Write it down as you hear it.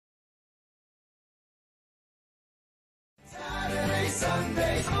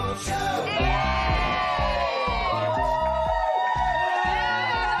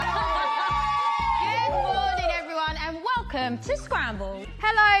welcome to Scramble.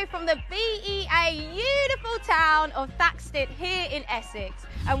 Hello from the BEA beautiful town of Thaxted here in Essex.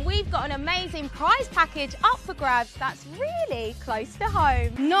 And we've got an amazing prize package up for grabs that's really close to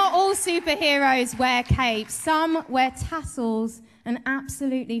home. Not all superheroes wear capes. Some wear tassels and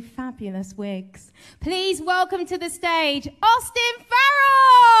absolutely fabulous wigs. Please welcome to the stage, Austin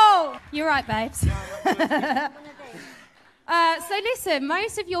Farrell! You're right, babes. So listen,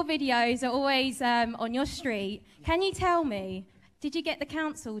 most of your videos are always on your street. Can you tell me, did you get the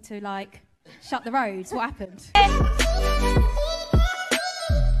council to, like, shut the roads? What happened?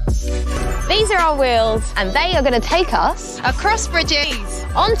 These are our wheels, and they are going to take us across bridges,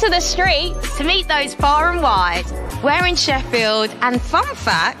 onto the streets to meet those far and wide. We're in Sheffield, and fun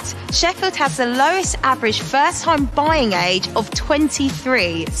fact, Sheffield has the lowest average first-time buying age of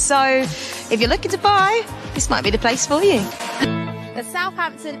 23. So if you're looking to buy, this might be the place for you. The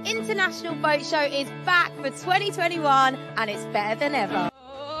Southampton International Boat Show is back for 2021, and it's better than ever. Oh,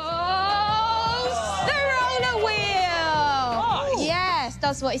 the roller wheel! Nice. Yes,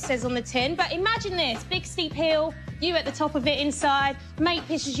 does what it says on the tin. But imagine this, big steep hill, you at the top of it inside, mate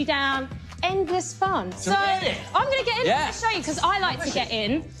pushes you down. Endless fun. So I'm going to get in and show you because I like to get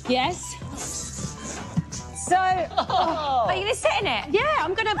in. Yes. So, are you going to sit in it? Yeah,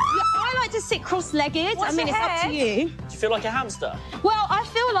 I'm going to. I like to sit cross-legged. I mean, it's up to you. Do you feel like a hamster? Well, I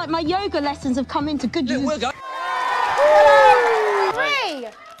feel like my yoga lessons have come into good use. We'll go. 3,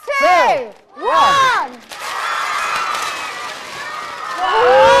 2, 1.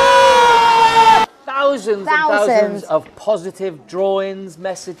 Thousands and thousands of positive drawings,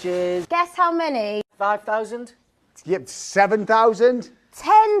 messages. Guess how many? 5,000? Yep, 7,000.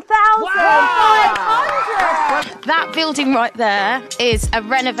 10,500! That building right there is a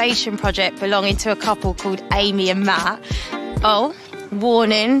renovation project belonging to a couple called Amy and Matt. Oh,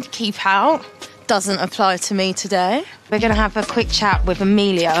 warning, keep out. Doesn't apply to me today. We're going to have a quick chat with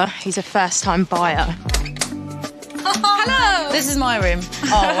Amelia, who's a first-time buyer. Hello! This is my room.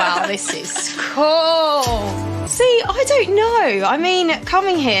 Oh, wow, this is cool. See, I don't know. I mean,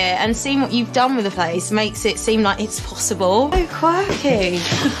 coming here and seeing what you've done with the place makes it seem like it's possible. So quirky.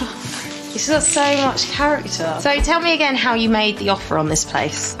 It's got so much character. So tell me again how you made the offer on this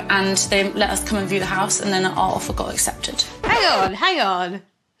place. And they let us come and view the house, and then our offer got accepted. Hang on.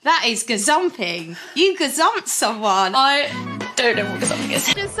 That is gazumping. You gazumped someone. I don't know what gazumping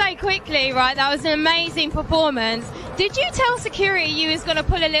is. Just say quickly, right, that was an amazing performance. Did you tell security you was going to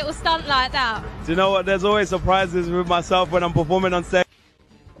pull a little stunt like that? Do you know what? There's always surprises with myself when I'm performing on stage.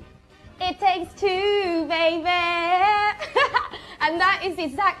 It takes two, baby. And that is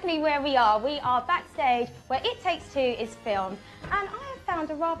exactly where we are. We are backstage where It Takes Two is filmed. And I have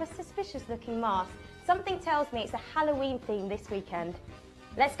found a rather suspicious looking mask. Something tells me it's a Halloween theme this weekend.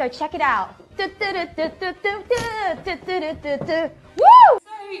 Let's go check it out. Woo! So,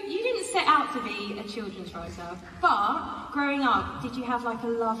 you didn't set out to be a children's writer, but growing up, did you have like a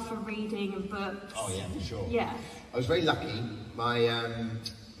love for reading and books? Oh yeah, for sure. Yeah. I was very lucky. My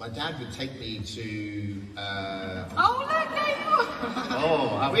dad would take me to. Oh look, there you are!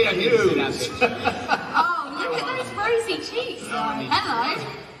 Oh, how we are you? Oh, look at those rosy cheeks. Hello.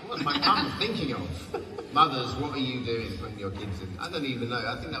 What was my mum thinking of? Mothers, what are you doing putting your kids in? I don't even know.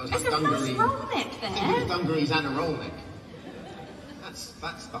 I think that was like dungarees. roll neck there. I think it was dungarees and a roll neck. That's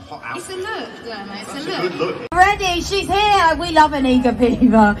the hot outfit. It's a look, Dermot. It's That's a a good look. Ready, she's here. We love an eager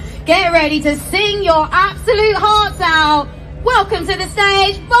beaver. Get ready to sing your absolute hearts out. Welcome to the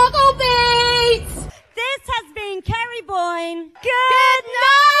stage, Boggle Beats. This has been Kerry Boyne. Good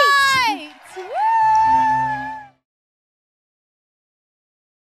night.